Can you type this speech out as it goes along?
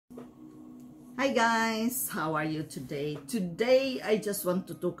Hi guys, how are you today? Today I just want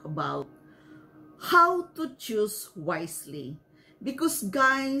to talk about how to choose wisely. Because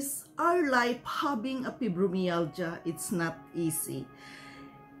guys, our life having a fibromyalgia, it's not easy.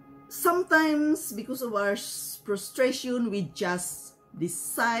 Sometimes because of our frustration, we just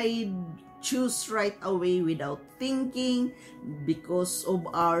decide, choose right away without thinking because of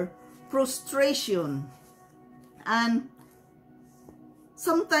our frustration. And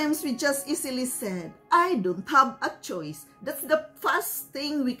sometimes we just easily said, I don't have a choice. That's the first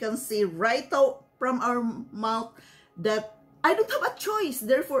thing we can say right out from our mouth, that I don't have a choice,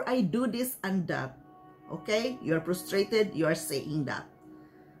 therefore I do this and that. Okay? You're frustrated, you are saying that.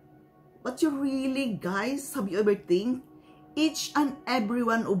 But you really, guys, have you ever think? Each and every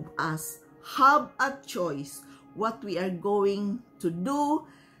one of us have a choice what we are going to do,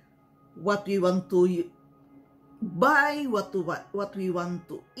 what we want to buy, what we want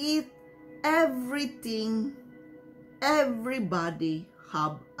to eat. Everything, everybody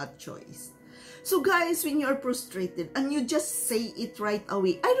have a choice. So guys, when you're frustrated and you just say it right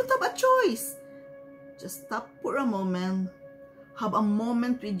away, I don't have a choice, just stop for a moment, have a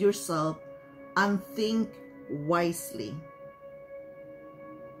moment with yourself and think wisely.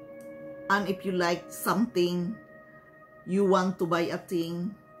 And if you like something, you want to buy a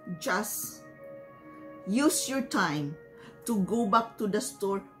thing, just use your time to go back to the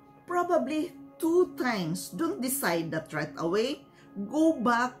store probably 2 times. Don't decide that right away. Go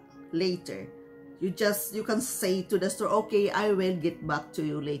back later. You can say to the store, okay, I will get back to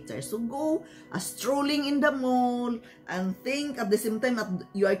you later. So go strolling in the mall and think at the same time that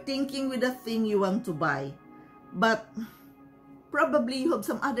you are thinking with the thing you want to buy. But probably you have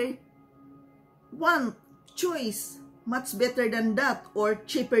some other one choice much better than that or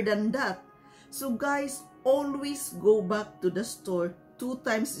cheaper than that. So guys, always go back to the store 2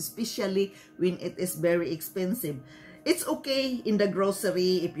 times, especially when it is very expensive. It's okay in the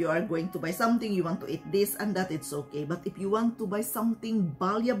grocery, if you are going to buy something, you want to eat this and that, it's okay. But if you want to buy something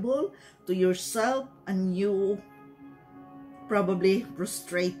valuable to yourself and you probably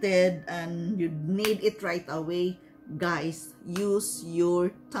frustrated and you need it right away, guys, use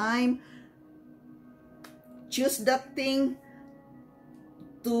your time. Choose that thing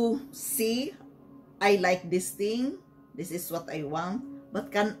to see, I like this thing, this is what I want,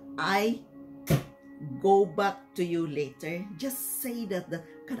 but can I go back to you later? Just say that,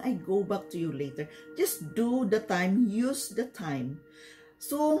 can I go back to you later? Just do the time, use the time.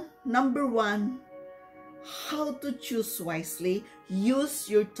 So number 1, how to choose wisely. Use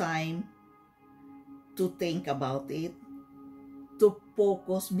your time to think about it, to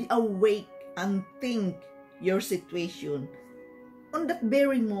focus, be awake and think your situation on that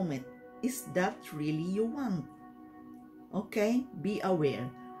very moment. Is that really you want? Okay, be aware.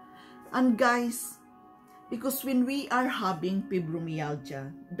 And guys, because when we are having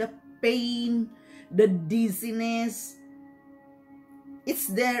fibromyalgia, the pain, the dizziness, it's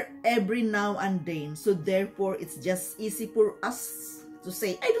there every now and then. So therefore, it's just easy for us to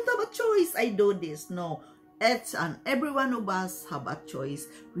say, I don't have a choice, I do this. No, each and every one of us have a choice.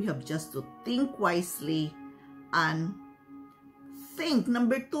 We have just to think wisely and think.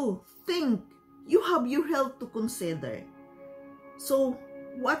 Number 2, think. You have your health to consider. So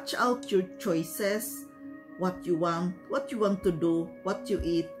watch out your choices, what you want to do, what you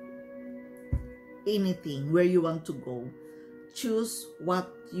eat, anything, where you want to go. Choose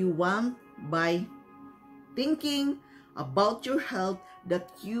what you want by thinking about your health, that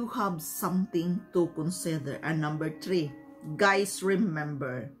you have something to consider. And number 3, guys,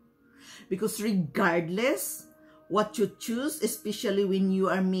 remember, because regardless what you choose, especially when you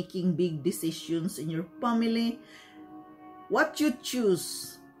are making big decisions in your family, what you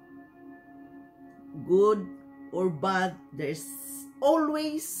choose, good or bad, there's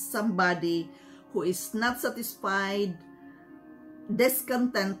always somebody who is not satisfied,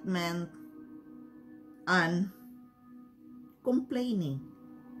 discontentment, and complaining.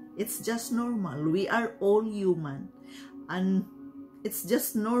 It's just normal. We are all human, and it's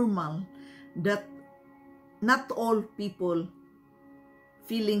just normal that not all people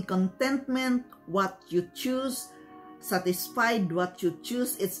feeling contentment what you choose, satisfied what you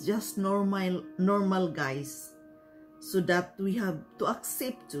choose. It's just normal guys. So that we have to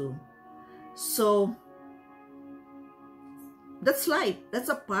accept too. So that's life. That's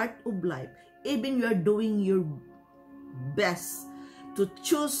a part of life. Even you are doing your best to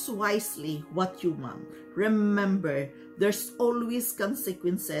choose wisely what you want, remember, there's always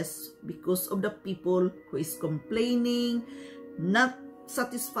consequences because of the people who is complaining, not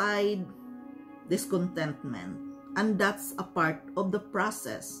satisfied, discontentment. And that's a part of the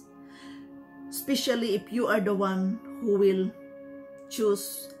process. especially if you are the one who will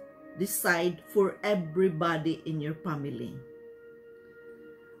decide for everybody in your family.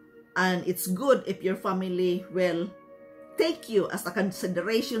 And it's good if your family will take you as a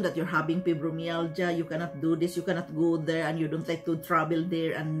consideration that you're having fibromyalgia, you cannot do this, you cannot go there, and you don't like to travel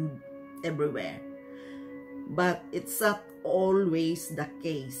there and everywhere. But it's not always the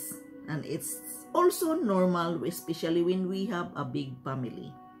case, and it's also normal, especially when we have a big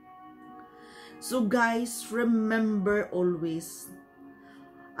family. So guys, remember always,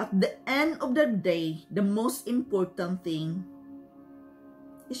 at the end of the day, the most important thing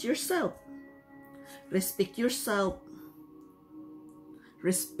is yourself. Respect yourself.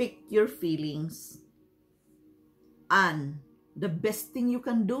 Respect your feelings. And the best thing you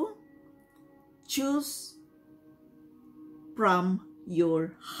can do, choose from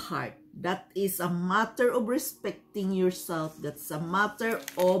your heart. That is a matter of respecting yourself. That's a matter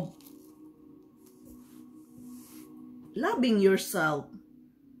of loving yourself.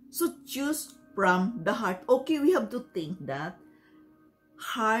 So choose from the heart. Okay, we have to think that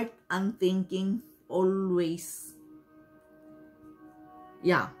heart and thinking always,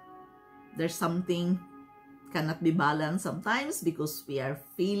 there's something cannot be balanced sometimes, because we are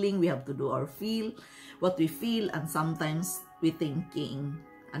feeling, we have to do our feel, what we feel, and sometimes we thinking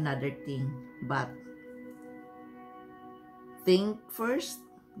another thing. But think first,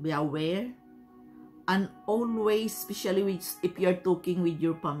 be aware, and always, especially if you are talking with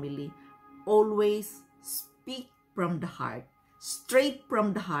your family, always speak from the heart, straight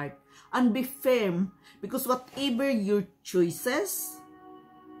from the heart, and be firm, because whatever your choices,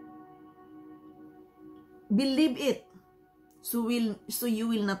 believe it, so you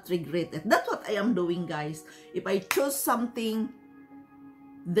will not regret it. That's what I am doing, guys. If I choose something,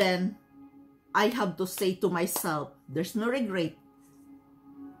 then I have to say to myself, there's no regret,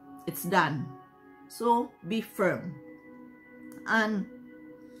 it's done. So be firm and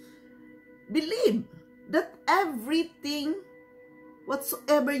believe that everything,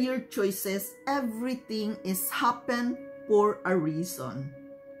 whatsoever your choices, everything is happen for a reason.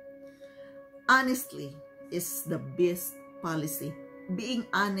 Honestly is the best policy. Being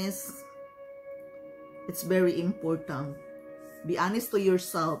honest, it's very important. Be honest to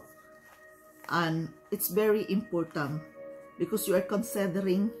yourself, and it's very important because you are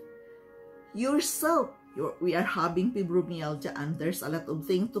considering yourself. We are having fibromyalgia, and there's a lot of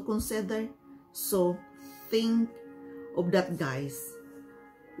things to consider. So think of that, guys,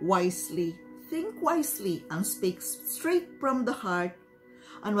 wisely. Think wisely and speak straight from the heart.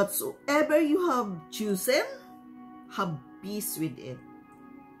 And whatsoever you have chosen, have peace with it.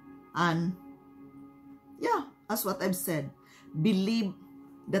 And as what I've said, believe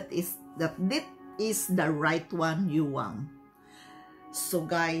that this is the right one you want. So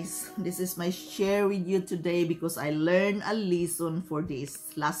guys, this is my share with you today, because I learned a lesson for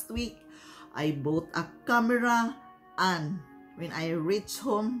this. Last week, I bought a camera, and when I reached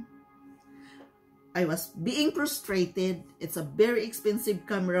home, I was being frustrated. It's a very expensive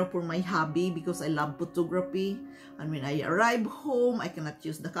camera for my hobby because I love photography. And when I arrive home, I cannot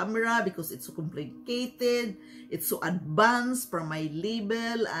use the camera because it's so complicated. It's so advanced from my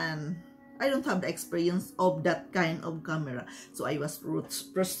level, and I don't have the experience of that kind of camera. So I was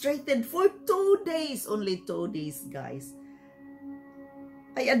frustrated for 2 days, only 2 days, guys.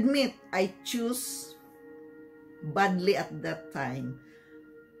 I admit I choose badly at that time.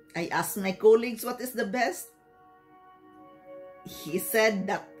 I asked my colleagues what is the best. He said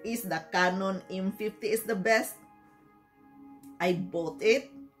that is the Canon M50 is the best. I bought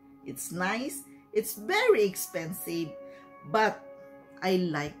it. It's nice. It's very expensive, but I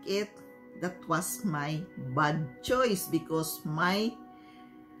like it. That was my bad choice because my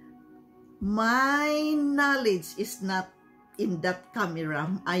knowledge is not in that camera.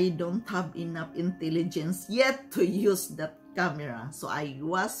 I don't have enough intelligence yet to use that camera. So I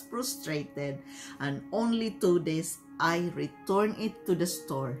was frustrated, and only 2 days I returned it to the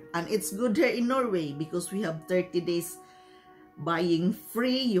store. And it's good here in Norway because we have 30 days buying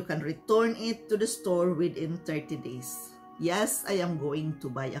free. You can return it to the store within 30 days. Yes, I am going to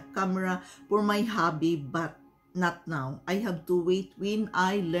buy a camera for my hobby, but not now. I have to wait when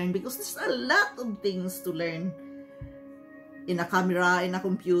I learn, because there's a lot of things to learn in a camera, in a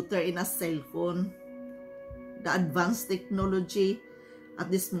computer, in a cell phone. The advanced technology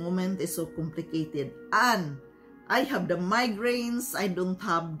at this moment is so complicated, and I have the migraines. I don't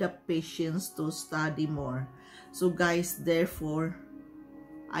have the patience to study more. So guys, therefore,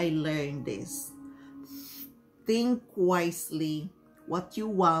 I learned this. Think wisely what you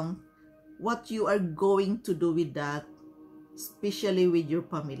want, what you are going to do with that. especially with your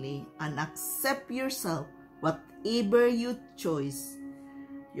family, and accept yourself, whatever you choose.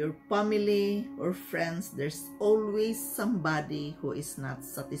 Your family or friends, there's always somebody who is not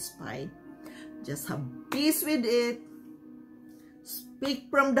satisfied. Just have peace with it, speak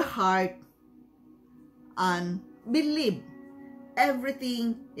from the heart, and believe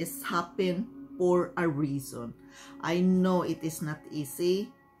everything is happening for a reason. I know it is not easy,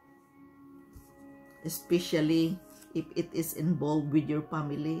 especially if it is involved with your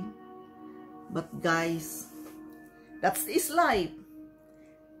family. But guys, that's his life.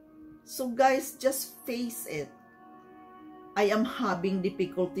 So guys, just face it. I am having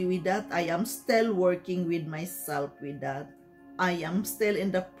difficulty with that. I am still working with myself with that. I am still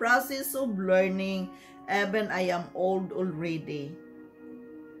in the process of learning. Even I am old already.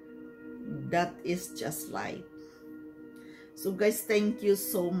 That is just life. So guys, thank you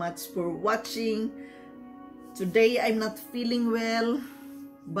so much for watching. Today I'm not feeling well,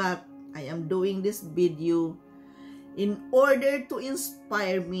 but I am doing this video in order to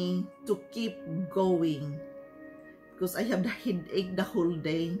inspire me to keep going, because I have the headache the whole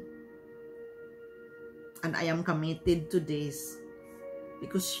day, and I am committed to this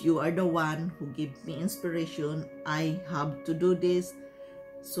because you are the one who give me inspiration. I have to do this.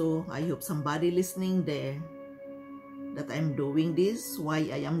 So I hope somebody listening there that I'm doing this, why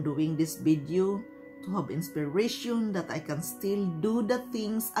I am doing this video, to have inspiration that I can still do the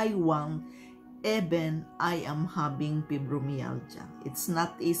things I want. Even I am having fibromyalgia. It's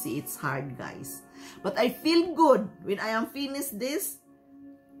not easy, it's hard guys. But I feel good when I am finished this,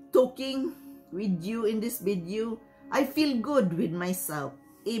 talking with you in this video. I feel good with myself.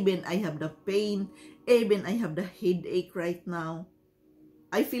 Even I have the pain, even I have the headache right now.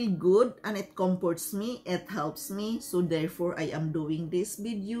 I feel good and it comforts me, it helps me. So therefore I am doing this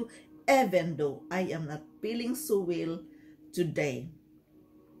video even though I am not feeling so well today.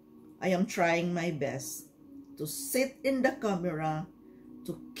 I am trying my best to sit in the camera,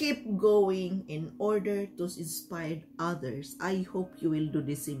 to keep going in order to inspire others. I hope you will do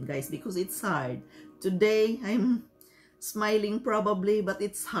the same guys, because it's hard. Today, I'm smiling probably, but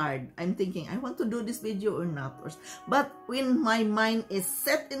it's hard. I'm thinking, I want to do this video or not. But when my mind is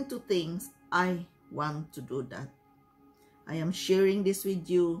set into things, I want to do that. I am sharing this with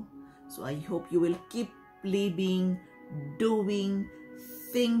you, so I hope you will keep living, doing,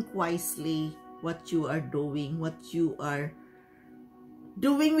 think wisely what you are doing, what you are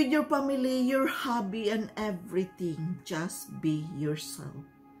doing with your family, your hobby, and everything. Just be yourself.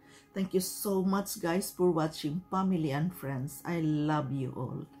 Thank you so much guys for watching, family and friends. I love you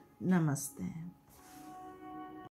all. Namaste.